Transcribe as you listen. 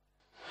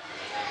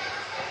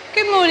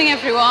Good morning,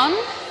 everyone.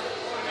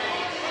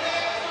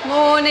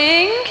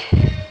 Morning.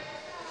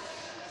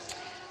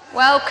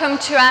 Welcome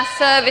to our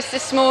service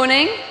this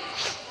morning.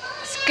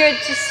 It's good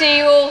to see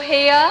you all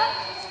here.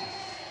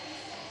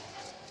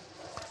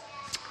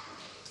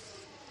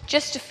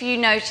 Just a few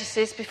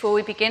notices before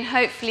we begin.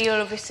 Hopefully you'll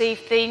have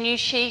received the news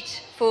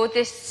sheet for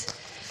this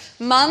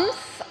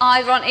month,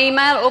 either on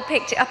email or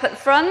picked it up at the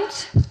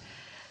front.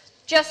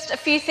 Just a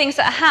few things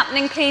that are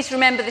happening. Please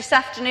remember this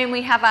afternoon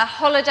we have our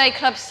Holiday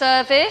Club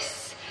service,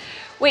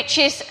 which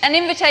is an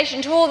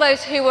invitation to all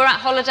those who were at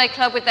Holiday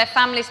Club with their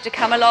families to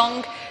come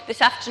along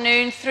this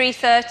afternoon,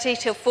 3:30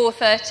 till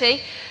 4:30.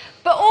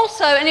 But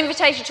also an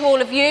invitation to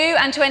all of you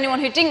and to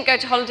anyone who didn't go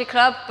to Holiday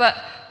Club but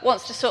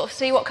wants to sort of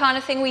see what kind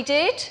of thing we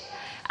did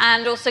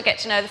and also get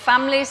to know the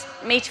families,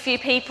 meet a few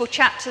people,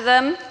 chat to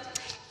them.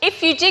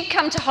 If you did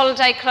come to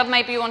Holiday Club,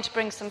 maybe you want to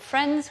bring some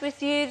friends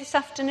with you this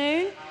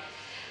afternoon.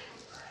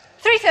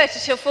 3:30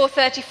 till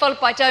 4:30, followed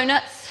by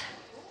donuts.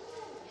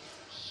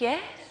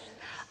 Yes,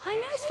 I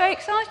know, it's very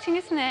exciting,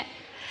 isn't it?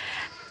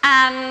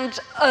 And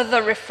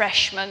other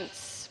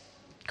refreshments,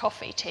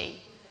 coffee,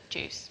 tea,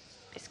 juice,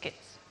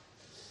 biscuits.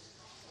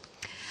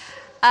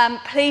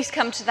 Please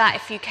come to that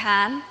if you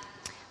can.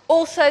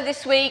 Also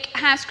this week,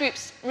 house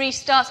groups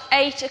restarts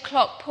 8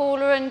 o'clock,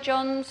 Paula and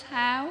John's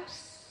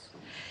house.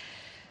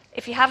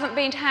 If you haven't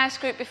been to house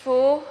group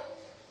before,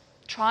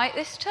 try it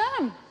this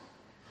term.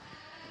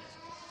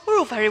 We're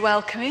all very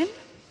welcoming.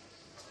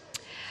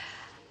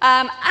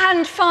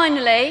 And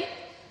finally,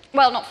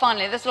 well, not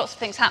finally, there's lots of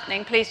things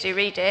happening, please do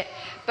read it,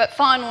 but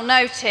final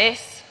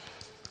notice,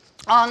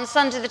 on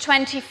Sunday the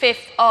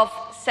 25th of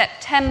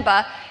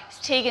September, it's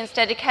Tegan's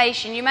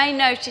dedication. You may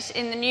notice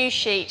in the news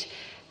sheet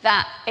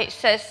that it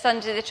says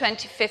Sunday the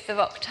 25th of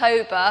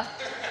October.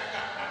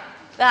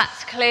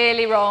 That's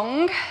clearly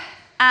wrong.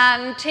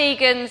 And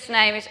Tegan's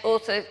name is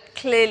also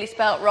clearly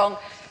spelt wrong.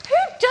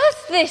 Who does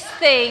this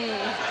thing?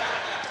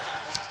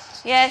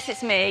 Yes,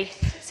 it's me.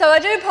 So I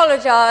do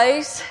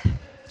apologise,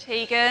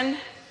 Tegan,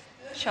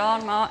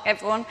 Sean, Mark,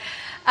 everyone.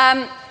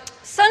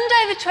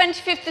 Sunday the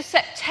 25th of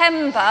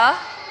September,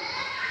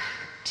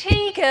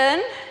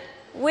 Tegan,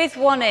 with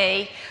one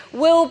E,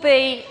 will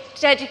be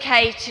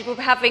dedicated. We'll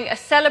be having a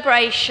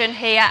celebration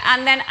here,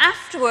 and then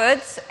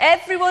afterwards,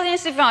 everyone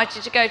is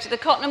invited to go to the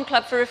Cottenham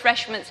Club for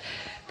refreshments.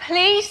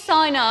 Please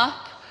sign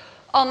up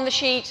on the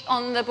sheet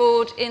on the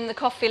board in the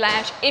coffee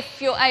lounge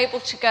if you're able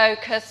to go,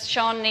 because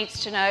Sean needs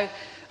to know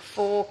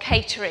for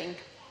catering.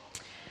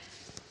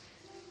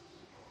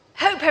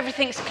 Hope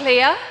everything's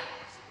clear.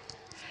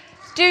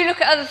 Do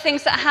look at other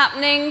things that are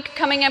happening,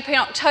 coming up in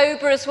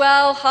October as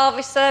well.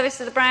 Harvest service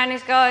of the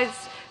Brownies guys,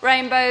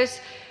 rainbows,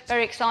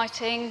 very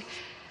exciting.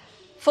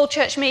 Full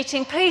church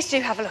meeting, please do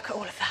have a look at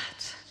all of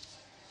that.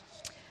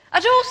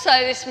 I'd also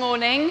this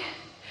morning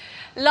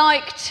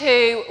like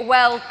to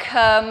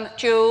welcome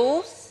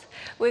Jules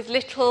with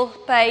little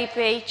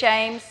baby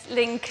James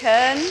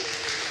Lincoln.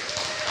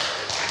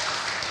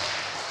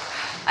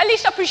 At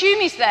least I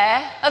presume he's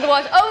there,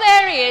 otherwise, oh,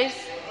 there he is.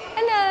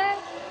 Hello.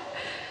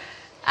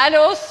 And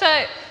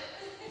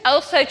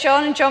also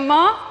John and John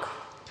Mark,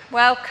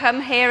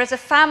 welcome here as a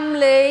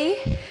family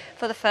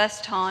for the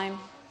first time.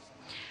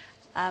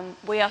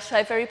 We are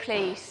so very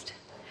pleased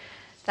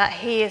that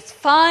he is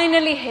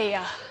finally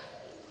here.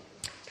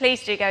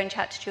 Please do go and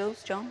chat to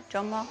Jules,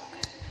 John Mark,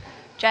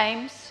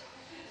 James.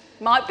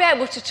 Might be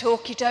able to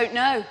talk, you don't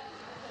know.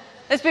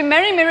 There's been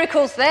many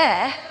miracles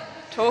there.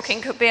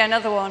 Talking could be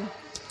another one.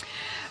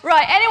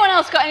 Right, anyone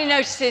else got any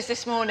notices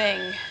this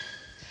morning?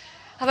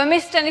 Have I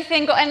missed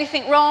anything, got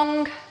anything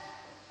wrong?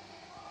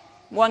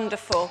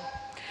 Wonderful.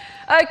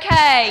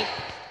 Okay,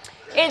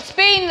 it's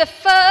been the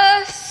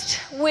first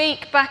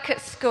week back at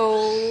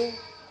school.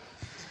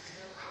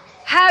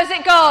 How's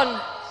it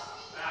gone?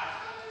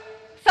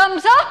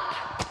 Thumbs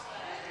up?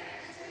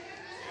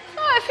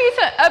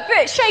 Oh, a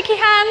bit shaky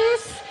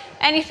hands.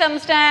 Any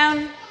thumbs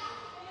down?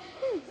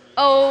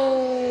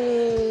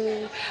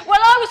 Oh,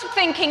 well, I was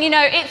thinking,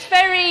 it's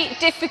very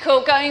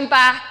difficult going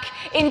back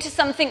into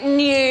something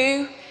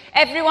new.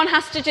 Everyone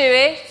has to do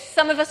it.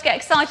 Some of us get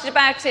excited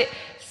about it.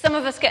 Some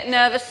of us get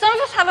nervous. Some of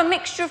us have a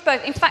mixture of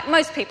both. In fact,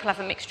 most people have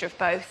a mixture of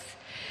both.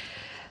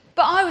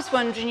 But I was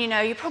wondering,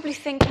 you're probably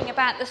thinking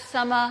about the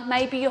summer,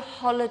 maybe your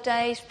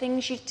holidays,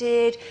 things you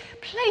did,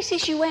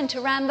 places you went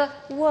around the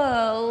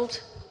world.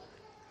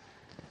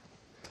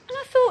 And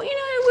I thought,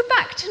 we're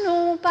back to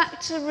normal, back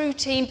to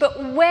routine,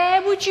 but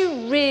where would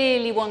you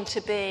really want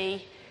to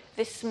be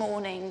this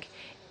morning?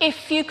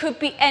 If you could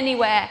be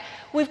anywhere.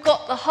 We've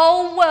got the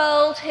whole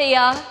world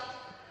here.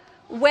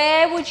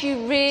 Where would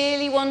you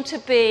really want to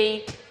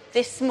be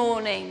this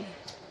morning?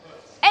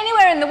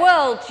 Anywhere in the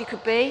world you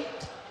could be.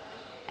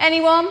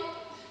 Anyone?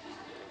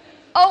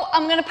 Oh,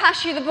 I'm going to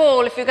pass you the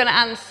ball if you're going to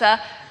answer.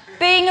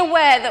 Being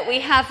aware that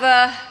we have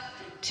a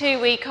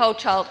 2-week-old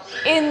child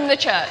in the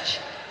church.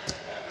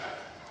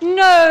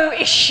 No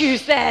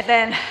issues there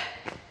then.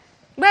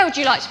 Where would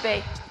you like to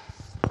be?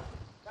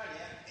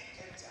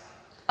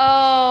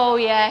 Oh,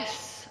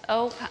 yes.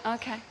 Oh,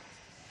 okay.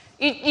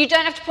 You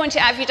don't have to point it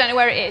out if you don't know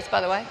where it is,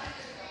 by the way.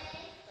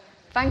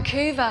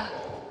 Vancouver.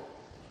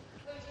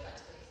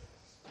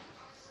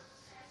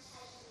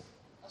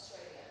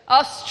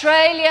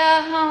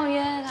 Australia. Oh,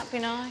 yeah, that'd be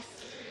nice.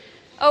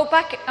 Oh,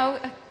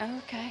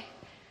 okay.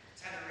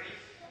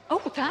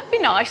 Oh, that'd be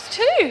nice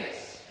too.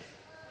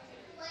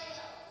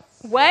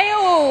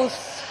 Wales.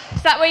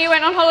 Is that where you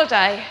went on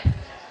holiday?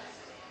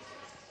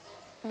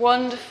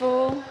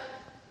 Wonderful.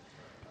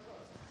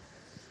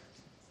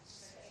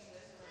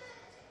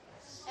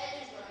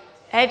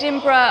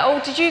 Edinburgh.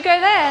 Oh, did you go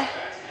there?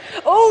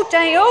 Oh,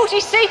 dang. Oh, do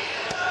you see?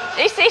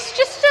 It's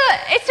just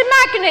it's a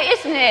magnet,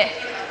 isn't it?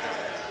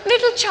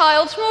 Little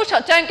child, small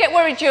child. Don't get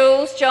worried,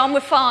 Jules. John,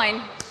 we're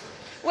fine.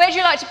 Where would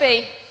you like to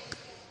be?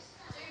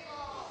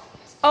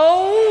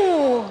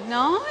 Oh,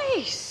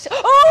 nice.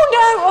 Oh,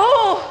 no.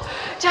 Oh,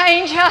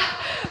 danger.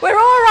 We're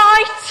all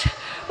right.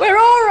 We're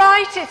all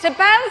right. It's a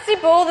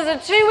bouncy ball. There's a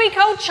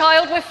 2-week-old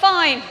child. We're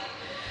fine.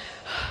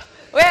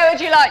 Where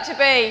would you like to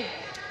be?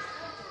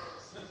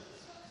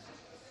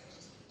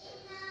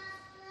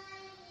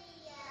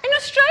 In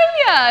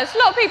Australia. There's a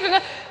lot of people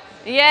in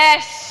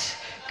Yes.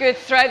 Good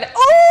throw there.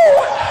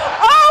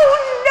 Oh,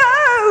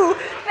 no.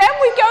 Then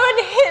we go and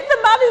hit the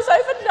man who's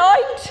over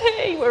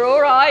 90. We're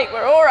all right.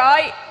 We're all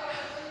right.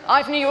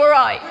 Ivan, are you all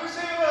right?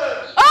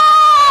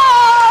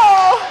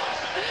 Oh,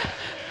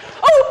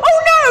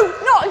 no,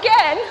 not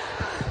again.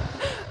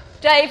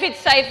 David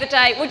saved the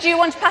day. Would you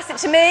want to pass it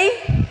to me?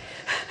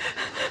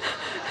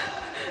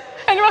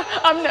 Anyone?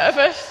 I'm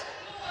nervous.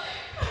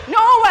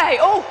 Norway.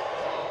 Oh,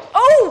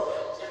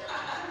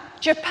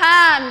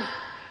 Japan.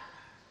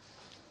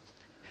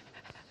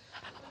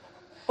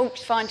 Oh,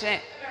 she's finding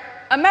it.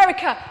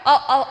 America.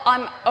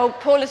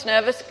 Paula's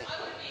nervous.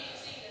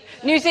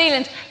 New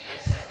Zealand.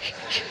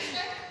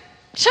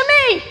 To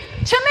me.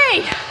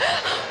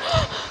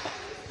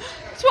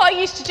 That's what I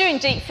used to do in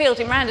deep field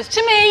in rounders.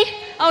 To me.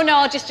 Oh no,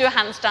 I'll just do a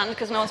handstand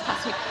because no one's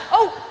passing me.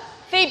 Oh,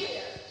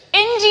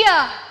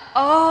 India.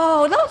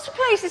 Oh, lots of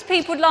places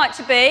people would like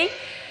to be.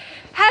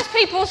 How's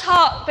people's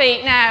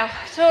heartbeat now?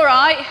 It's all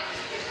right.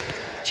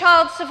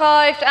 Child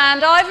survived.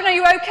 And Ivan, are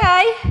you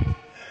okay?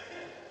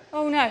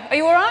 Oh no, are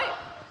you all right?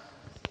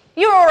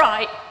 You're all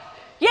right.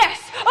 Yes.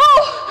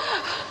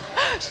 Oh,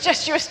 it's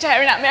just you were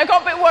staring at me. I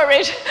got a bit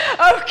worried.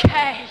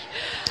 Okay.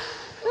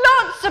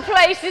 Lots of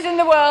places in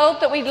the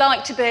world that we'd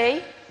like to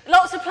be.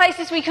 Lots of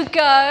places we could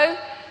go.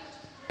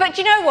 But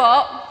do you know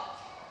what?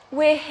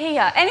 We're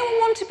here. Anyone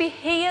want to be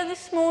here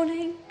this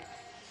morning?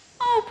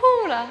 Oh,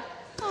 Paula.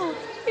 Oh,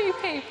 a few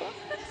people.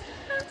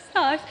 That's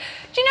nice.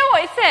 Do you know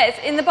what it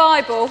says in the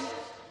Bible?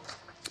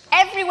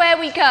 Everywhere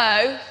we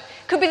go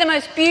could be the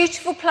most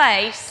beautiful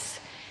place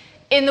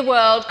in the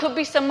world, could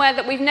be somewhere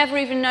that we've never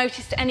even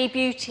noticed any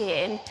beauty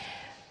in,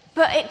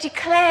 but it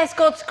declares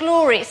God's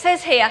glory. It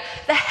says here,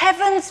 the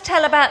heavens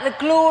tell about the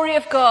glory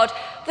of God.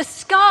 The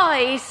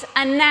skies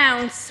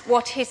announce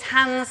what his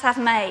hands have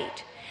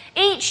made.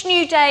 Each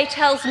new day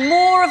tells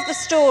more of the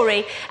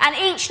story, and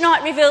each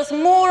night reveals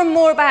more and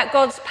more about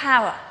God's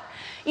power.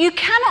 You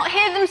cannot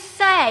hear them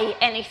say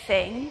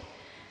anything.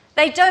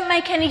 They don't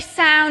make any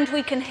sound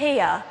we can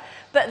hear,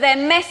 but their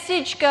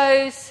message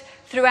goes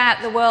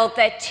throughout the world.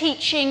 Their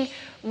teaching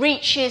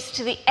reaches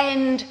to the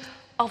end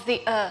of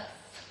the earth.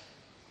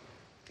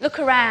 Look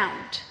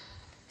around.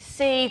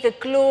 See the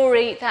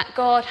glory that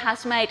God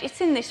has made.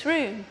 It's in this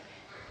room,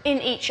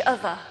 in each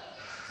other.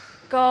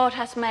 God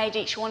has made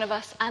each one of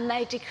us, and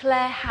they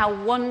declare how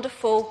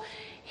wonderful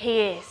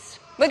he is.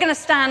 We're going to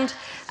stand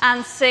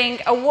and sing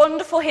a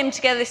wonderful hymn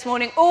together this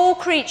morning, All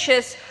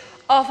Creatures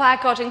of Our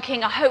God and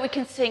King. I hope we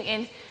can sing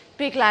in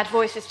big, loud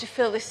voices to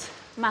fill this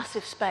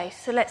massive space.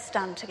 So let's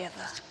stand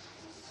together.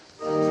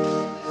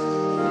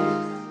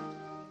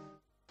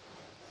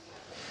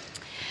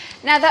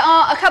 Now, there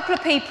are a couple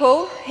of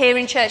people here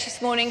in church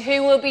this morning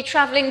who will be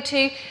travelling to,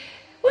 I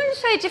wouldn't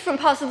say different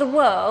parts of the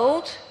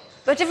world,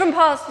 but different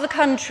parts of the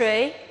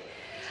country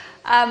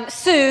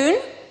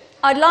soon.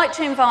 I'd like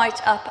to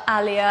invite up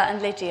Alia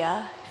and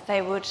Lydia, if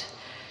they would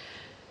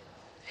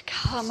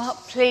come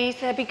up, please.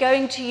 They'll be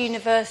going to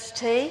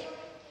university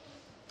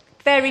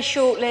very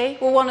shortly.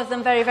 Well, one of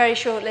them very, very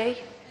shortly,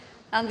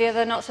 and the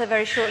other not so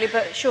very shortly,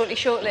 but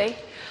shortly.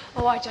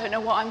 Oh, I don't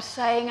know what I'm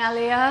saying,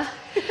 Alia.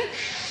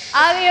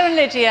 Alia and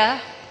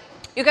Lydia,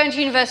 you're going to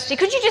university.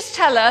 Could you just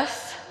tell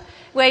us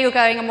where you're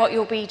going and what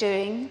you'll be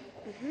doing?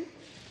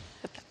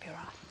 Would that be all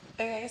right?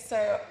 Okay,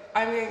 so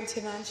I'm going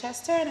to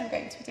Manchester and I'm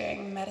going to be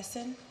doing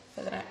medicine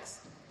for the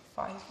next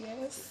 5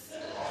 years.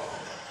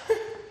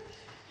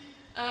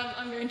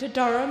 I'm going to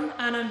Durham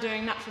and I'm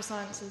doing natural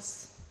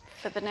sciences.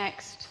 For the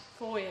next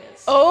 4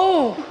 years.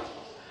 Oh!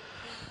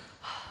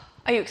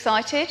 Are you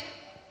excited?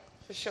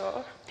 For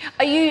sure.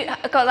 Are you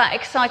got that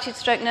excited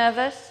stroke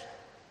nervous?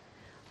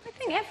 I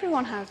think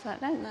everyone has that,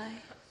 don't they?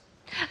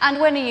 And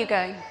when are you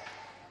going?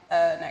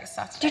 Next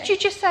Saturday. Did you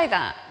just say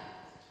that?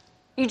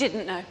 You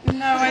didn't know?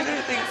 No, I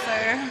don't think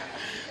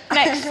so.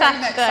 Next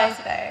Saturday. Next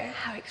Saturday.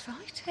 How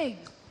exciting.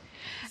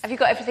 Have you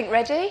got everything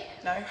ready?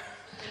 No.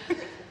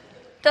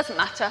 Doesn't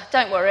matter,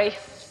 don't worry.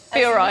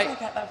 Be all right. As soon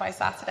as I get there by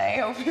Saturday,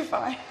 it'll be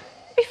fine.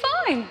 Be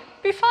fine.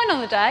 Be fine on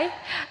the day.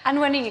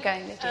 And when are you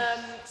going,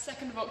 Lydia?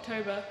 2nd of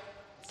October.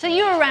 So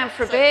you're around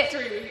for a bit.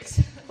 3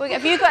 weeks. Well,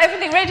 have you got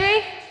everything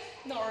ready?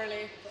 Not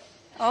really.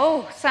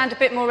 Oh, sound a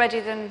bit more ready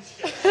than...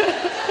 It's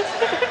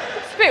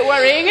a bit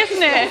worrying,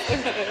 isn't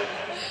it?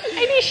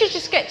 Maybe you should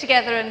just get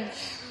together and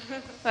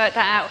work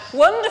that out.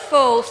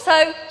 Wonderful.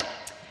 So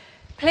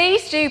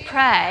please do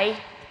pray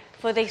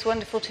for these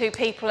wonderful two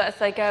people as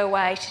they go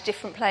away to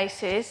different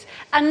places.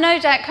 And no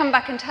doubt come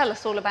back and tell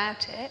us all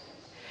about it.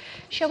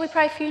 Shall we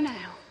pray for you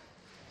now?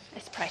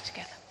 Let's pray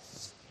together.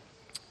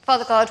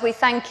 Father God, we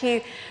thank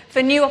you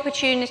for new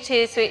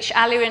opportunities which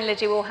Ali and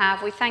Lydia will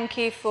have. We thank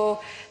you for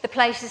the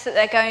places that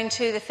they're going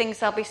to, the things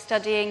they'll be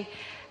studying,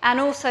 and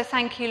also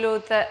thank you,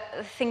 Lord, that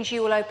the things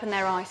you will open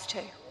their eyes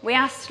to. We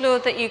ask,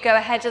 Lord, that you go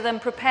ahead of them,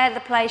 prepare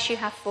the place you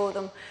have for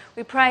them.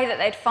 We pray that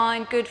they'd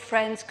find good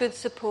friends, good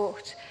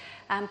support,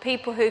 and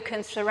people who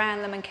can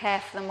surround them and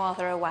care for them while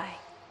they're away.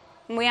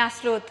 And we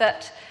ask, Lord,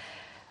 that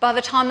by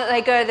the time that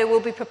they go, they will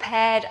be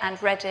prepared and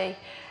ready,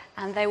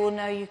 and they will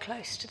know you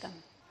close to them.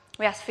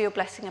 We ask for your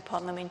blessing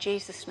upon them in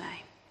Jesus' name.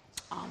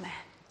 Amen.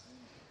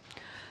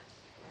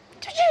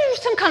 Did you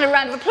do some kind of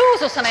round of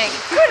applause or something?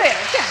 Brilliant.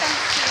 Yeah.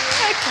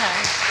 Okay.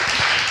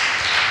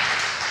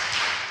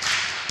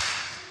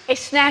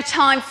 It's now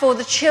time for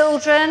the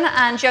children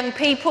and young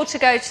people to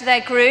go to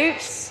their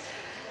groups.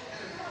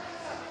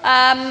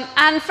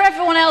 And for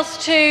everyone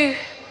else to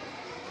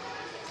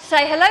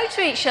say hello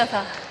to each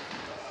other.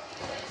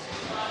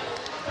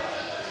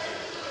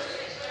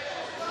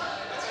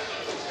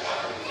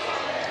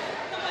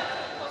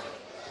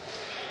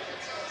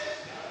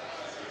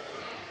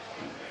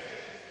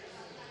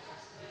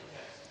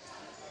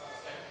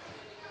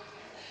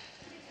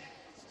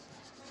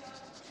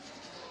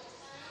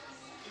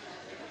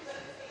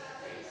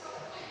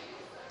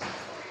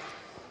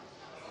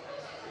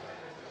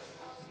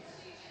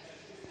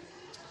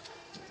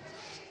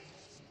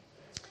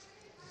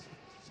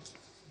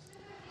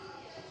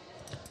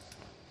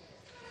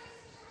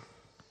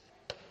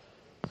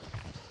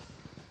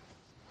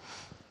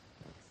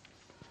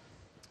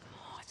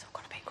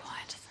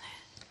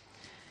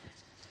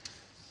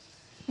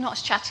 Not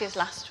as chatty as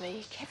last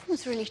week. Everyone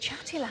was really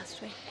chatty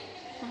last week.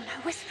 Oh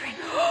no, whispering.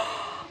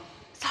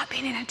 It's like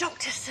being in a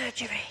doctor's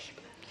surgery.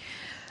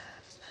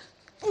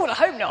 Well, I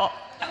hope not,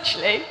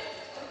 actually.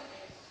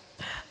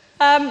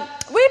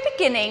 We're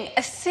beginning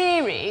a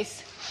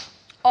series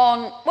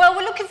on, well,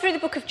 we're looking through the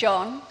book of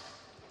John,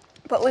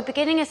 but we're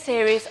beginning a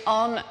series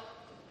on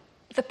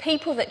the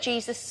people that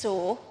Jesus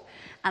saw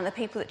and the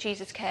people that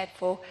Jesus cared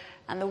for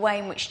and the way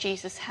in which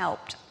Jesus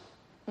helped,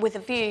 with a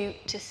view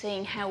to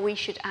seeing how we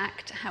should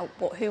act,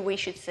 who we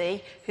should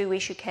see, who we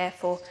should care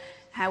for,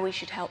 how we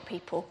should help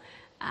people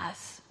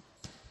as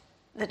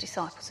the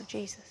disciples of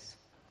Jesus.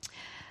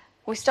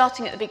 We're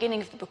starting at the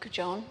beginning of the book of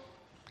John,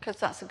 because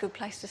that's a good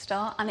place to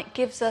start, and it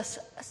gives us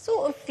a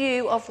sort of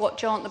view of what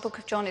the book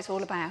of John is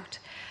all about.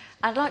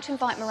 I'd like to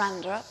invite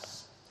Miranda up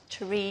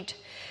to read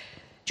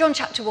John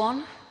chapter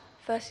 1,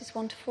 verses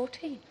 1 to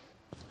 14.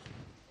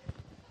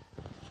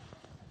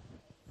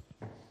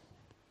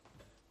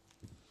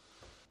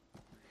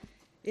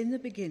 In the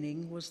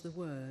beginning was the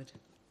Word,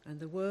 and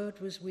the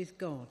Word was with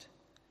God,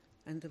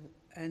 and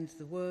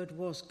the Word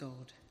was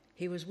God.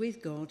 He was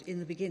with God in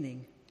the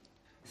beginning.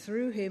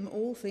 Through him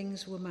all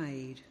things were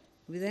made.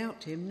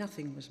 Without him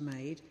nothing was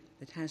made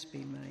that has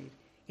been made.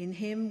 In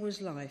him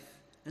was life,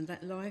 and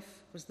that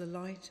life was the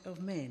light of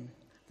men.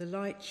 The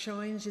light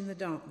shines in the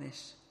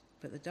darkness,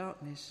 but the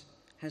darkness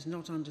has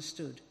not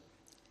understood.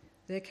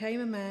 There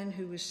came a man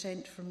who was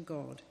sent from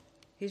God.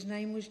 His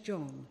name was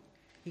John.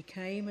 He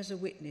came as a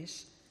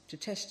witness to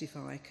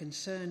testify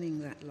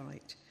concerning that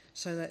light,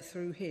 so that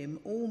through him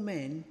all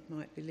men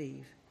might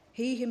believe.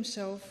 He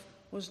himself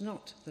was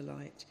not the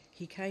light.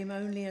 He came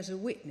only as a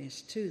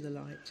witness to the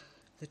light.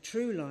 The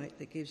true light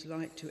that gives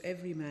light to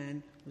every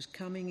man was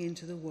coming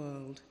into the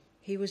world.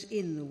 He was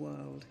in the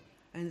world,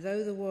 and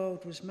though the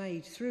world was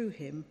made through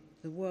him,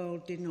 the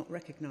world did not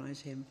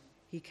recognize him.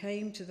 He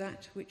came to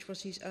that which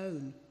was his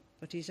own,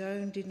 but his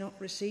own did not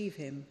receive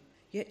him.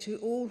 Yet to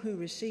all who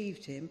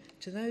received him,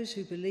 to those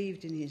who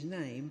believed in his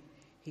name,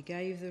 he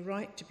gave the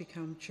right to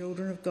become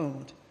children of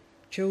God,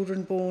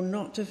 children born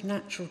not of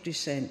natural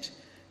descent,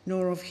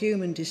 nor of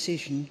human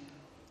decision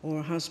or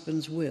a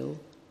husband's will,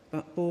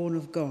 but born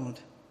of God.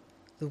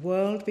 The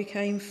world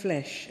became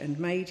flesh and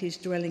made his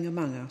dwelling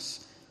among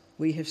us.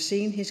 We have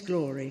seen his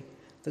glory,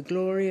 the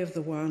glory of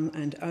the one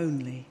and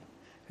only,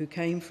 who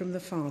came from the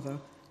Father,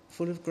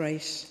 full of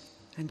grace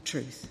and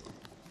truth.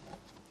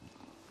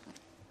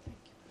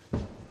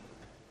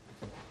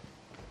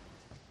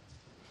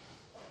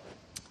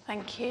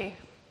 Thank you.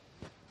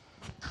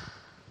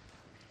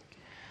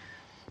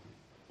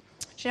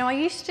 Do you know, I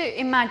used to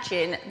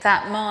imagine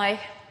that my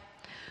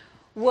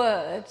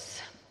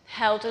words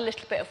held a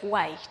little bit of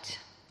weight,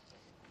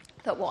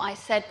 that what I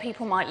said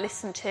people might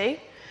listen to,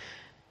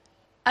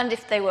 and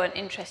if they weren't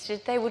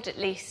interested, they would at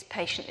least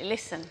patiently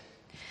listen.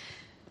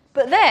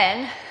 But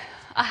then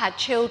I had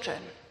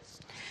children,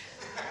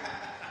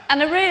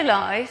 and I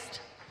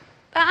realised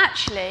that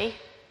actually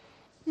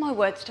my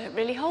words don't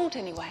really hold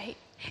any weight.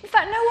 In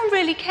fact, no one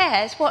really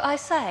cares what I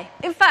say.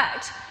 In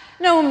fact,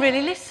 no one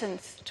really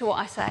listens to what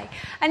I say.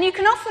 And you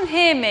can often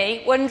hear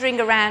me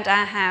wandering around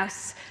our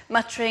house,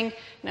 muttering,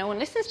 no one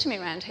listens to me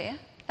around here.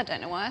 I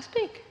don't know why I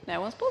speak. No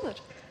one's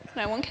bothered.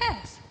 No one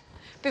cares.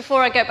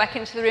 Before I go back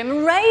into the room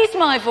and raise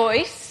my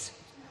voice,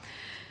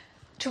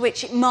 to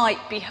which it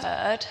might be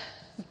heard,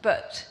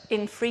 but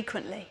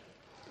infrequently.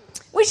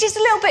 Which is a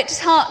little bit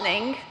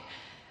disheartening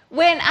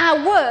when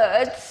our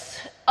words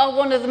are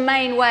one of the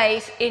main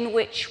ways in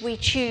which we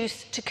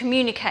choose to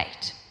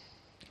communicate.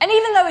 And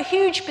even though a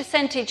huge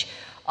percentage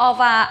of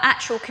our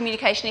actual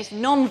communication is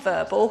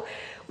non-verbal,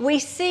 we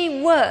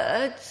see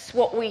words,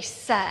 what we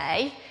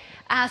say,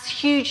 as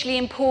hugely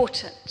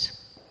important.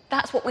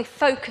 That's what we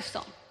focus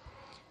on.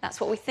 That's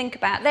what we think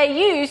about. They're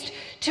used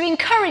to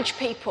encourage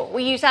people.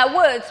 We use our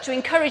words to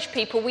encourage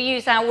people. We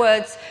use our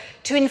words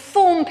to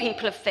inform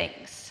people of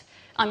things.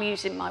 I'm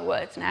using my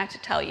words now to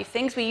tell you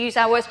things. We use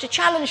our words to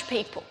challenge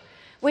people.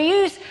 We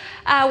use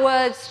our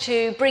words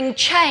to bring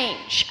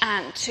change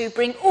and to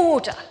bring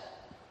order,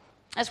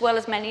 as well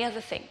as many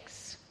other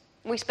things.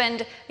 We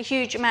spend a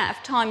huge amount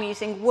of time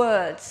using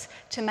words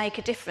to make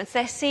a difference.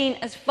 They're seen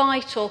as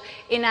vital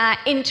in our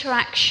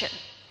interaction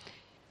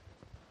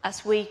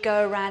as we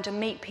go around and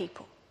meet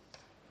people.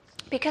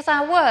 Because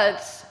our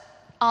words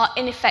are,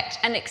 in effect,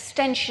 an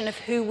extension of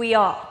who we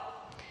are.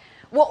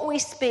 What we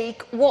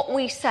speak, what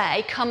we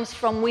say, comes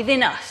from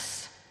within us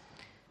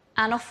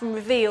and often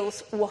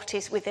reveals what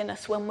is within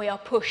us when we are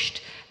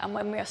pushed and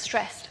when we are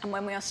stressed and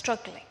when we are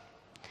struggling.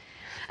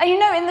 And you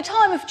know, in the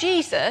time of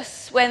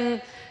Jesus,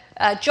 when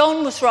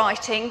John was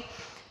writing,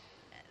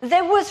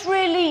 there was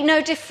really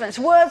no difference.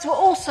 Words were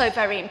also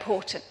very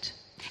important,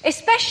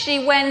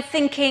 especially when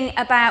thinking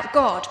about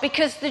God,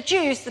 because the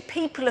Jews, the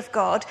people of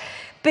God,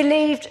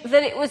 believed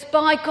that it was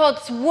by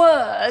God's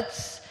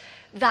words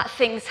that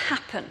things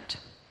happened.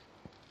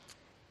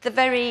 The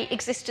very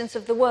existence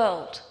of the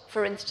world,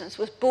 for instance,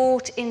 was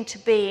brought into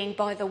being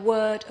by the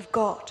word of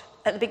God.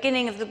 At the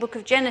beginning of the book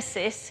of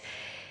Genesis,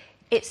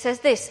 it says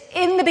this: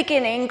 "In the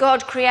beginning,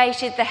 God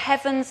created the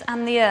heavens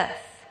and the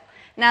earth.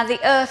 Now the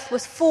earth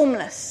was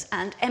formless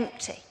and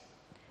empty.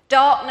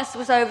 Darkness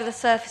was over the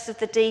surface of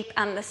the deep,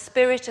 and the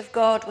Spirit of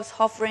God was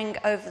hovering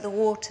over the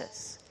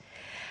waters.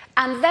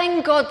 And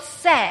then God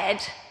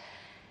said,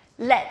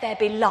 'Let there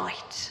be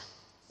light.'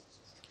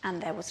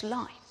 And there was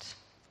light."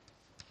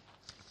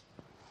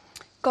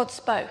 God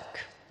spoke,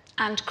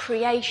 and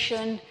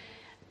creation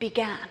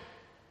began.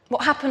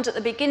 What happened at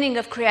the beginning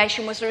of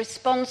creation was a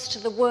response to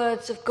the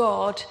words of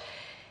God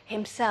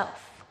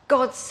himself.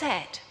 God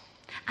said,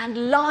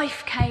 and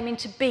life came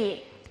into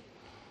being.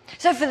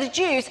 So for the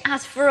Jews,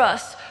 as for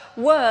us,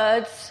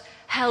 words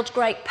held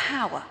great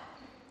power,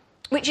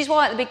 which is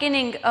why at the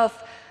beginning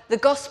of the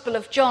Gospel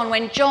of John,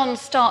 when John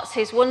starts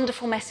his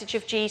wonderful message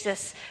of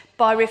Jesus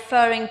by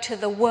referring to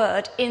the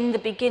Word, in the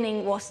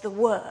beginning was the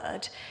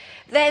Word,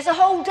 there's a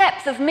whole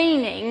depth of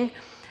meaning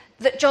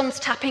that John's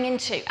tapping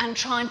into and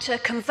trying to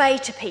convey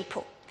to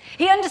people.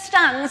 He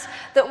understands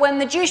that when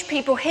the Jewish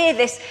people hear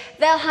this,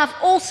 they'll have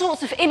all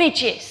sorts of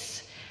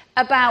images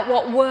about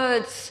what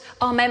words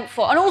are meant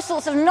for, and all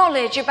sorts of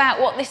knowledge about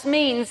what this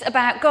means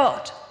about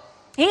God.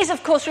 He's,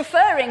 of course,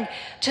 referring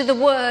to the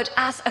Word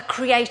as a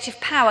creative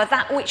power,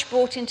 that which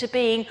brought into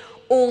being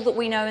all that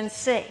we know and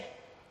see.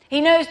 He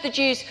knows the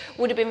Jews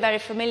would have been very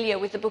familiar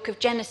with the book of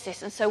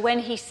Genesis, and so when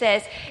he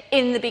says,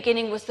 "In the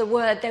beginning was the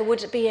Word," there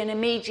would be an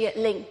immediate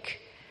link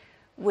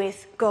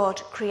with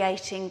God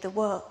creating the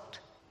world.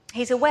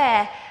 He's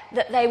aware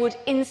that they would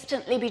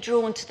instantly be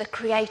drawn to the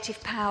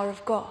creative power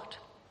of God.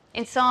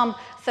 In Psalm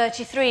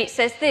 33 it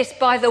says this: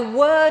 "By the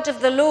word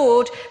of the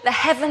Lord the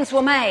heavens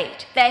were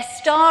made, their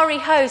starry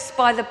hosts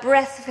by the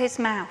breath of his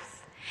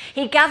mouth.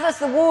 He gathers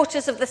the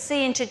waters of the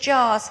sea into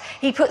jars,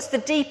 he puts the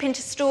deep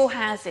into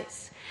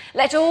storehouses.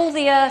 Let all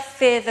the earth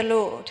fear the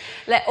Lord,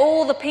 let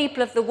all the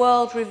people of the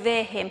world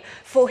revere him,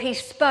 for he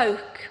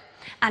spoke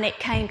and it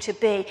came to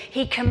be,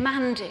 he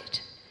commanded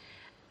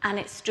and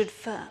it stood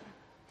firm."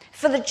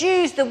 For the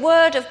Jews, the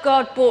word of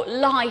God brought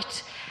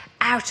light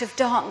out of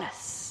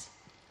darkness,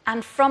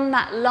 and from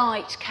that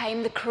light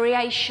came the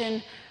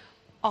creation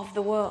of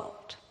the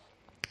world.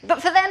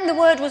 But for them, the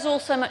word was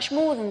also much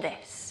more than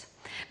this,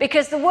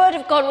 because the word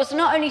of God was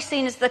not only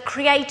seen as the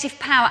creative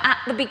power at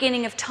the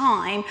beginning of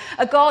time,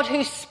 a God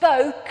who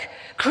spoke,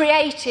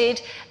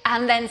 created,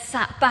 and then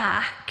sat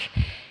back.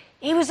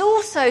 The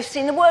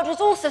word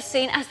was also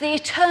seen as the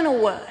eternal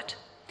word,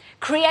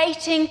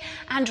 creating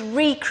and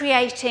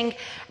recreating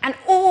and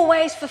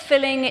always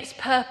fulfilling its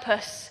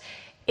purpose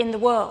in the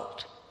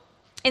world.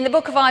 In the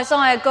book of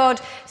Isaiah, God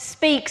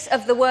speaks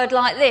of the word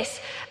like this: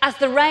 "As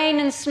the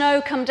rain and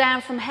snow come down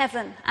from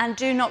heaven and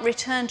do not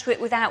return to it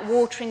without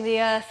watering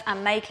the earth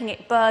and making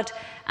it bud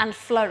and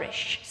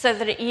flourish, so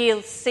that it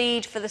yields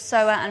seed for the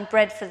sower and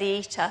bread for the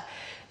eater,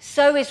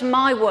 so is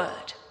my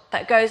word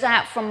that goes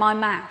out from my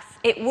mouth.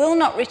 It will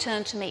not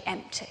return to me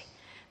empty,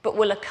 but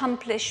will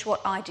accomplish what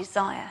I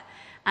desire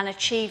and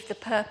achieve the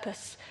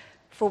purpose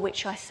for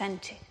which I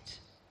sent it."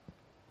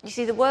 You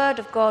see, the Word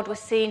of God was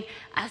seen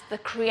as the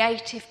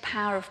creative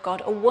power of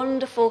God, a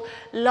wonderful,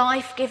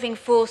 life-giving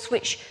force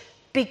which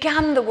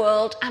began the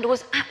world and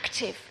was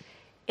active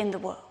in the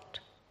world.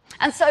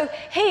 And so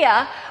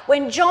here,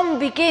 when John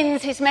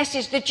begins his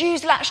message, the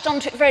Jews latched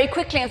onto it very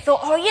quickly and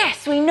thought, oh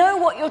yes, we know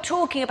what you're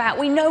talking about,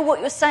 we know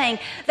what you're saying.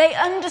 They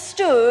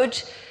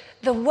understood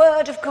the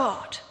Word of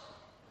God.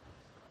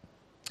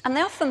 And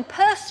they often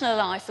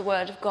personalise the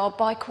Word of God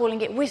by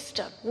calling it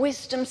wisdom.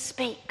 Wisdom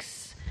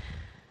speaks.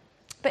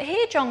 But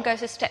here John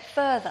goes a step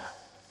further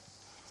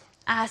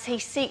as he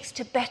seeks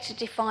to better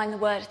define the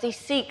Word, as he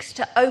seeks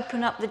to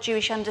open up the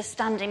Jewish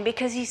understanding,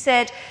 because he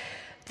said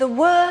the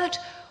Word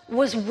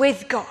was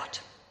with God.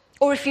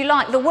 Or if you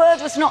like, the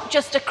Word was not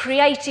just a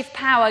creative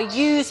power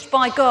used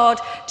by God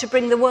to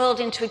bring the world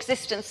into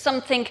existence,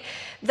 something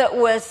that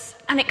was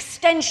an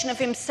extension of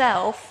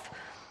himself.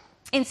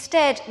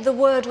 Instead, the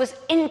Word was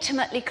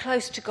intimately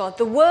close to God.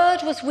 The Word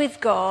was with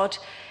God.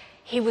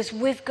 He was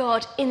with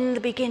God in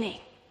the beginning.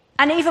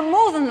 And even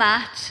more than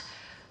that,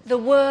 the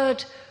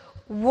Word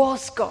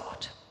was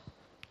God.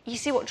 You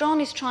see, what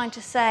John is trying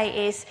to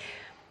say is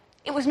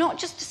it was not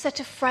just a set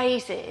of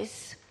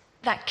phrases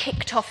that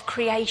kicked off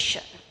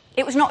creation.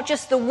 It was not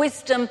just the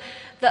wisdom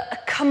that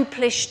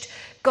accomplished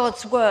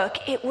God's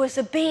work. It was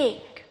a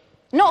being.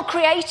 Not a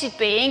created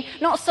being,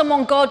 not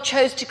someone God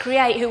chose to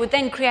create who would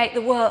then create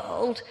the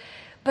world,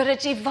 but a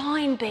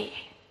divine being.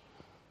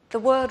 The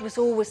Word was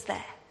always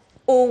there,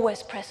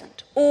 always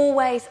present,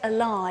 always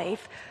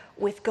alive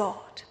with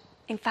God.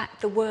 In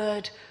fact, the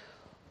Word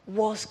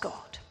was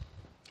God.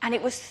 And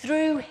it was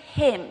through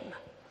him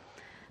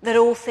that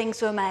all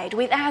things were made.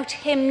 Without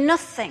him,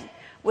 nothing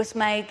was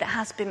made that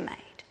has been made.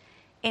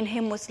 In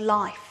him was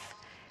life,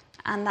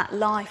 and that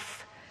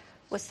life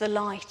was the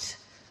light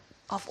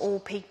of all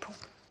people.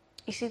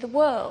 You see, the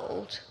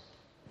world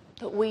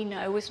that we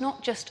know was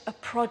not just a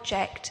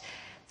project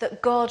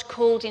that God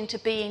called into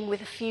being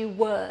with a few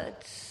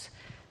words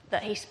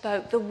that he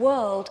spoke. The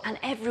world and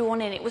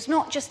everyone in it was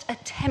not just a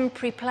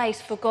temporary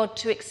place for God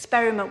to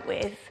experiment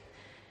with.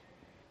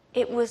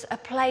 It was a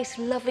place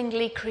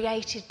lovingly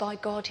created by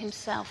God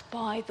himself,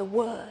 by the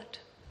Word.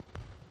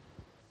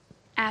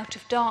 Out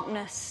of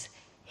darkness,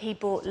 he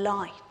brought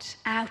light.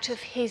 Out of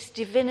his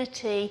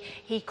divinity,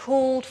 he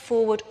called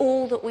forward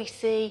all that we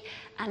see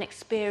and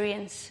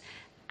experience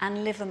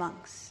and live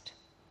amongst.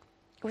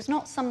 It was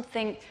not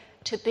something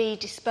to be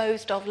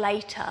disposed of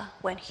later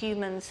when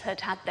humans had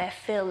had their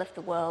fill of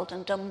the world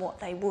and done what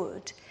they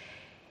would.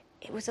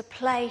 It was a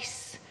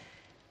place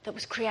that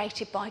was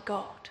created by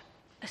God,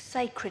 a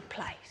sacred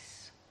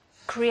place,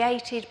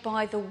 created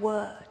by the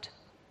Word,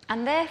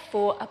 and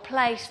therefore a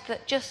place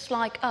that, just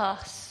like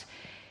us,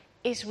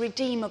 is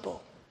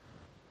redeemable,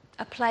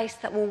 a place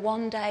that will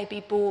one day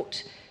be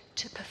brought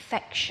to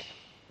perfection.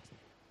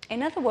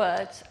 In other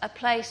words, a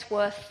place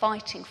worth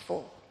fighting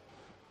for,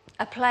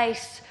 a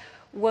place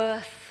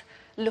worth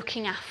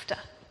looking after,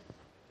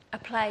 a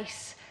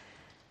place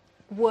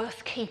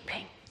worth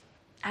keeping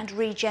and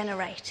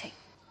regenerating.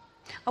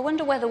 I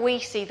wonder whether we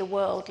see the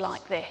world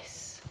like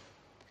this,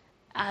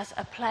 as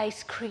a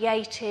place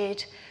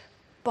created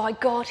by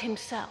God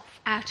himself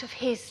out of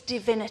his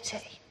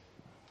divinity.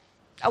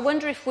 I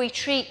wonder if we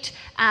treat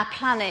our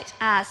planet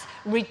as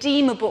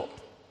redeemable,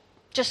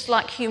 just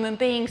like human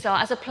beings are,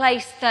 as a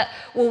place that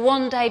will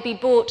one day be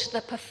brought to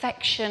the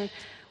perfection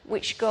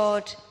which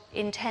God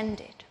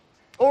intended.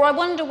 Or I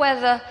wonder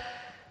whether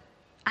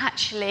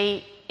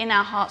actually in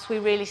our hearts we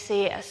really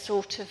see it as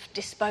sort of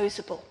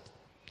disposable.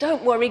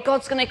 Don't worry,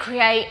 God's going to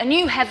create a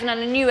new heaven and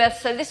a new earth,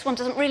 so this one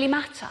doesn't really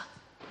matter.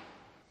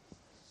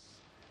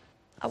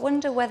 I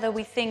wonder whether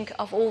we think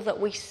of all that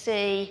we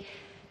see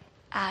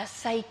as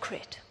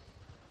sacred,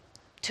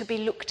 to be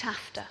looked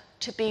after,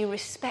 to be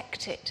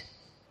respected,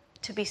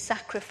 to be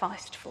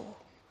sacrificed for.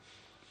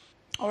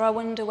 Or I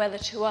wonder whether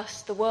to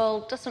us the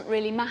world doesn't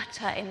really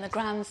matter in the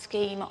grand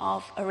scheme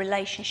of a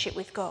relationship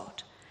with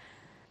God,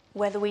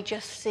 whether we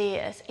just see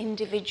it as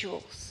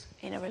individuals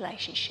in a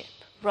relationship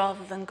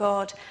rather than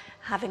God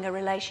having a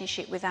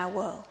relationship with our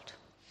world.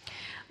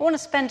 I want to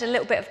spend a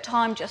little bit of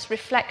time just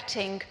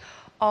reflecting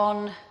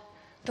on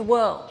the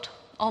world,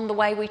 on the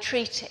way we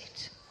treat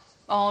it,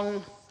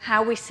 on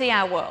how we see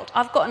our world.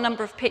 I've got a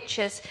number of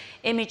pictures,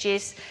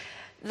 images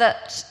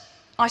that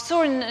I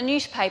saw in a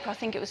newspaper, I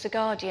think it was The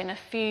Guardian, a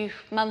few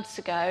months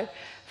ago,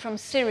 from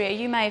Syria.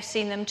 You may have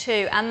seen them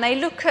too. And they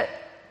look at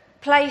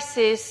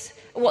places,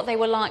 what they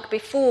were like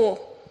before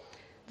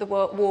the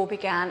war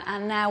began,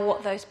 and now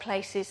what those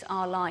places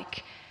are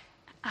like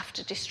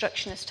after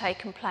destruction has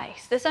taken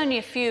place. There's only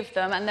a few of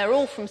them, and they're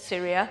all from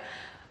Syria.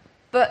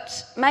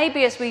 But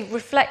maybe as we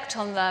reflect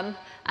on them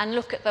and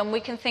look at them, we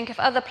can think of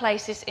other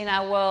places in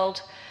our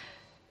world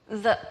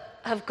that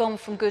have gone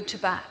from good to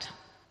bad.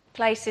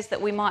 Places that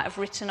we might have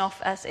written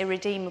off as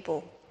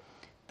irredeemable,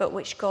 but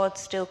which God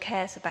still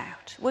cares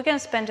about. We're going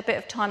to spend a bit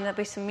of time, there'll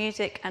be some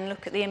music, and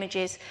look at the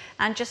images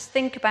and just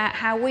think about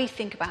how we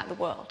think about the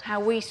world,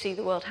 how we see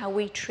the world, how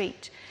we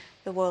treat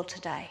the world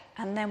today.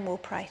 And then we'll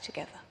pray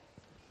together.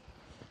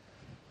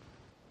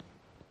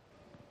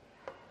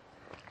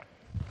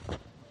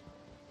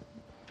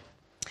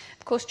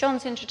 Of course,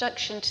 John's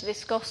introduction to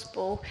this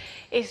gospel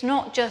is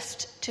not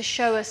just to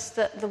show us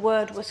that the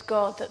Word was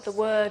God, that the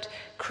Word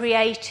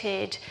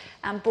created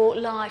and brought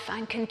life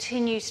and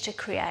continues to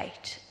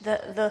create,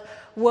 that the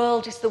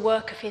world is the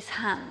work of his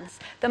hands.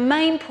 The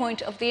main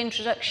point of the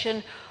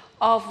introduction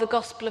of the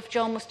Gospel of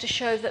John was to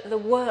show that the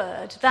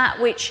Word, that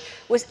which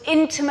was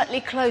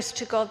intimately close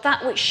to God,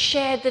 that which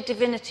shared the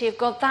divinity of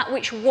God, that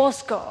which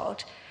was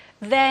God,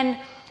 then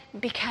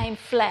became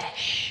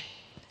flesh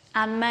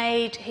and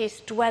made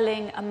his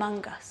dwelling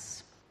among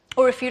us.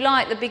 Or if you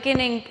like,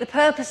 the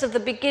purpose of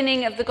the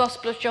beginning of the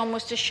Gospel of John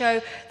was to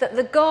show that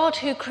the God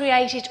who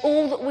created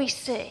all that we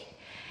see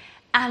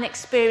and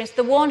experience,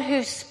 the one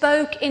who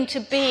spoke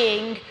into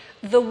being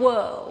the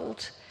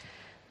world,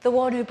 the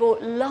one who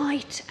brought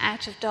light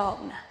out of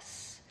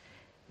darkness,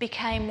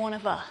 became one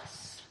of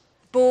us,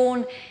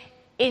 born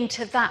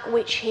into that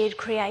which he had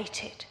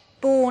created,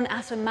 born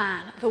as a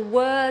man. The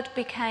Word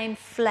became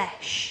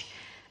flesh,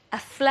 a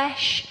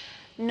flesh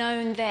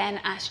known then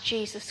as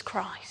Jesus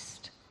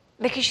Christ.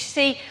 Because you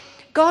see,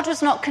 God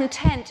was not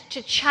content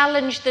to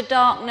challenge the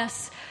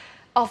darkness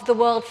of the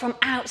world from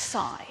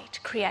outside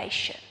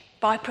creation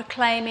by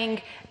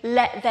proclaiming,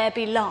 "Let there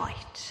be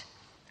light,"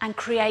 and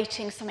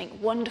creating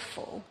something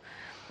wonderful.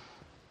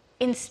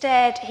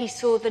 Instead, he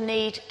saw the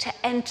need to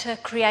enter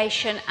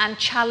creation and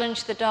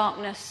challenge the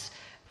darkness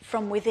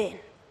from within.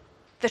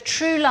 The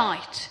true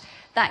light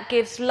that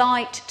gives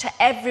light to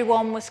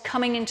everyone was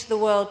coming into the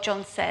world,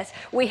 John says.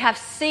 We have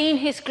seen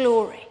his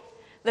glory,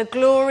 the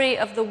glory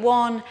of the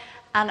one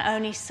and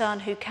only Son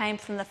who came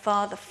from the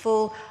Father,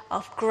 full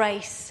of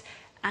grace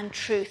and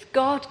truth.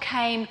 God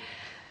came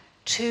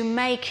to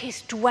make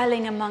his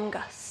dwelling among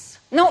us,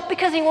 not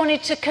because he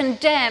wanted to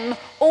condemn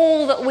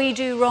all that we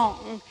do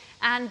wrong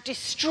and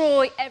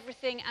destroy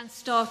everything and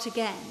start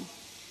again,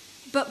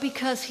 but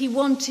because he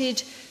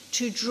wanted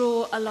to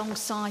draw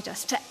alongside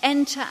us, to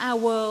enter our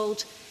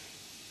world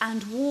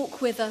and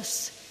walk with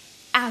us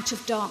out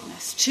of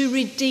darkness, to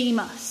redeem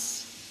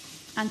us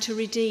and to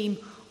redeem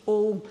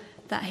all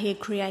that he had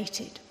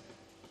created.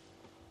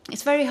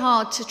 It's very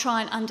hard to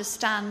try and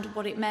understand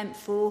what it meant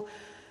for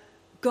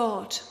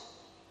God,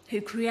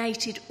 who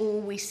created all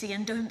we see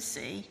and don't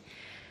see,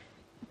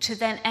 to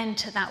then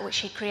enter that which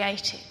he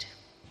created.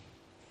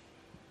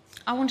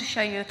 I want to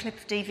show you a clip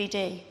of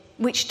DVD,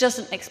 which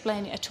doesn't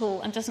explain it at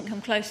all and doesn't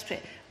come close to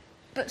it,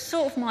 but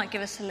sort of might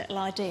give us a little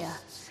idea.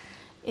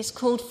 It's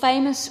called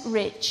Famous,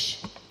 Rich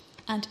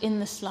and in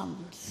the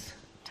Slums.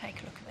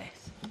 Take a look at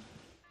this.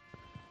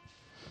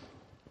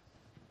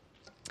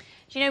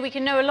 Do you know, we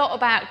can know a lot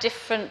about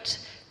different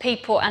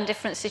people and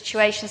different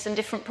situations and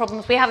different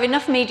problems. We have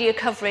enough media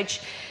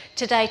coverage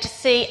today to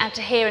see and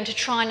to hear and to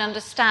try and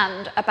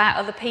understand about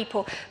other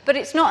people. But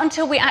it's not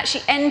until we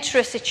actually enter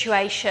a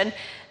situation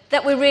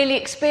that we really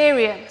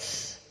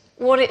experience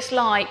what it's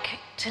like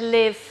to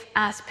live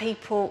as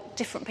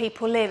different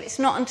people live. It's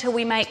not until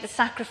we make the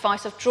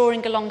sacrifice of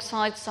drawing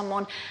alongside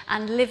someone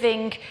and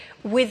living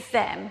with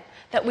them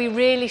that we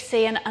really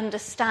see and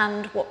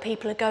understand what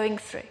people are going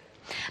through.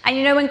 And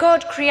you know, when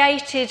God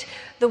created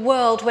the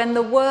world, when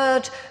the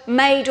Word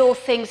made all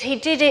things, he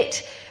did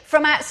it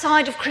from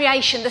outside of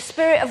creation. The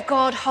Spirit of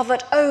God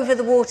hovered over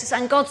the waters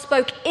and God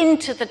spoke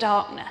into the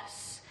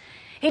darkness.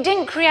 He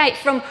didn't create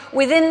from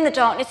within the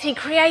darkness, he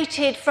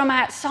created from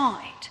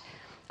outside.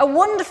 A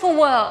wonderful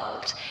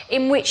world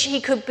in which he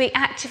could be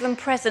active and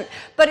present.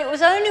 But it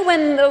was only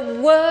when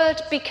the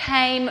Word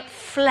became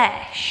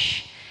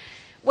flesh,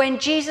 when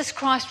Jesus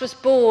Christ was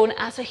born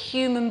as a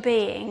human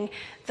being,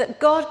 that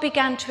God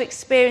began to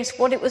experience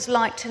what it was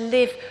like to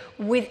live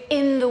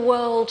within the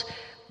world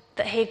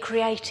that he had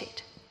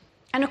created.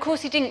 And of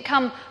course, he didn't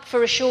come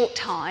for a short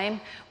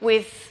time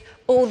with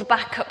all the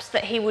backups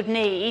that he would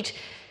need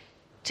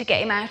to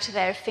get him out of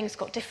there if things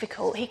got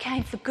difficult. He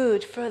came for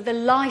good, for the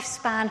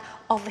lifespan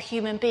of a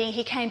human being.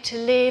 He came to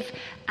live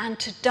and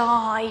to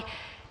die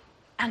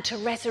and to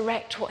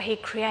resurrect what he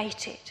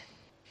created.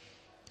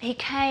 He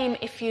came,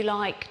 if you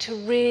like, to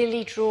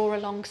really draw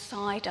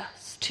alongside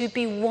us, to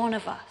be one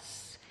of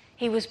us.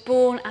 He was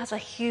born as a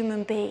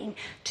human being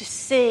to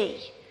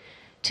see,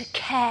 to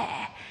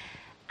care,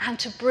 and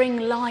to bring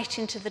light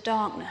into the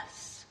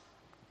darkness,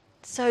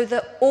 so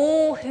that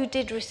all who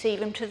did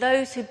receive him, to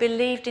those who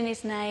believed in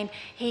his name,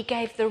 he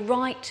gave the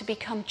right to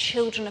become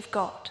children of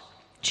God.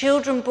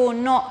 Children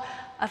born not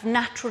of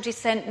natural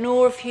descent,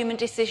 nor of human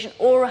decision,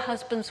 or a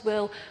husband's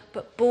will,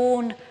 but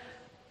born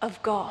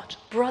of God,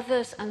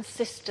 brothers and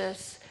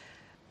sisters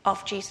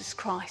of Jesus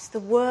Christ. The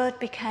Word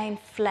became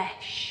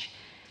flesh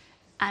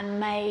and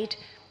made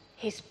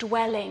his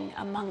dwelling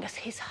among us,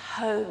 his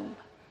home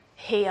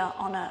here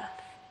on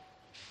earth.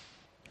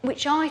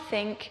 Which I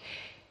think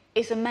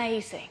is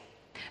amazing,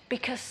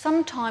 because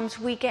sometimes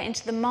we get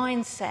into the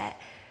mindset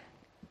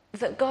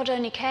that God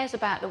only cares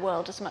about the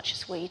world as much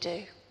as we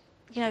do.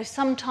 You know,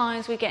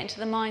 sometimes we get into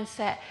the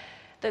mindset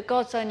that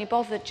God's only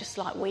bothered just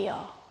like we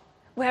are.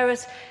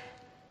 Whereas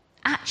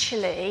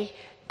actually,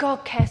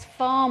 God cares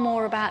far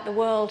more about the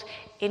world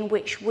in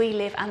which we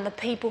live and the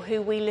people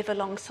who we live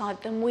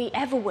alongside than we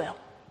ever will,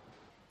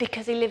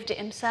 because he lived it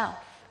himself.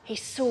 He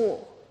saw,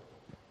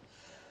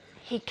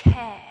 he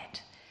cared,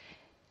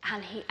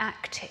 and he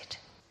acted.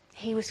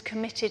 He was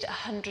committed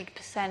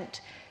 100%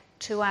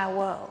 to our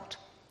world.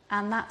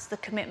 And that's the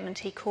commitment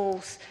he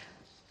calls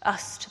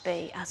us to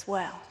be as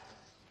well.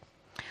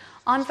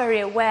 I'm very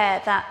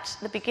aware that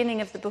the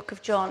beginning of the book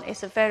of John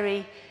is a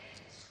very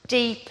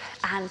deep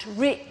and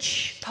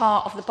rich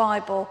part of the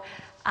Bible,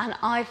 and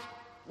I've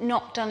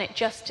not done it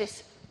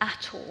justice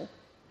at all.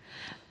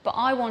 But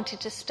I wanted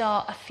to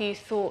start a few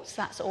thoughts,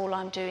 that's all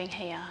I'm doing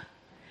here,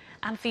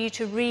 and for you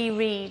to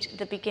reread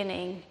the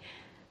beginning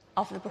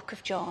of the book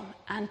of John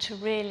and to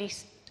really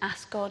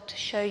ask God to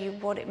show you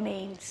what it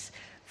means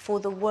for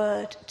the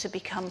word to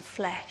become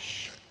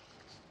flesh,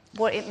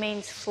 what it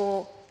means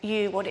for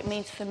you, what it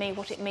means for me,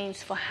 what it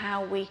means for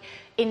how we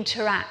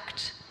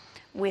interact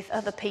with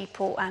other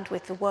people and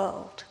with the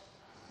world.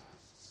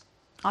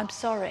 I'm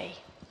sorry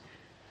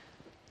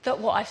that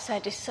what I've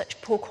said is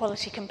such poor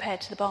quality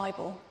compared to the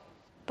Bible,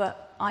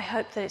 but I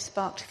hope that it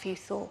sparked a few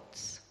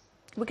thoughts.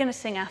 We're going to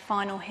sing our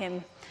final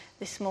hymn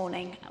this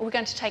morning. We're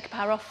going to take up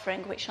our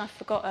offering, which I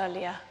forgot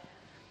earlier.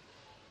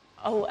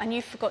 Oh, and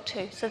you forgot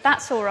too. So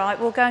that's all right.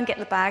 We'll go and get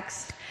the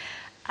bags.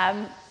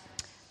 And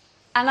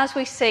as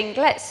we sing,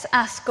 let's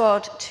ask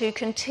God to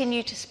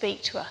continue to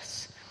speak to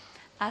us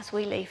as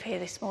we leave here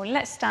this morning.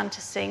 Let's stand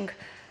to sing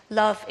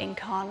Love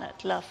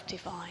Incarnate, Love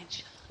Divine.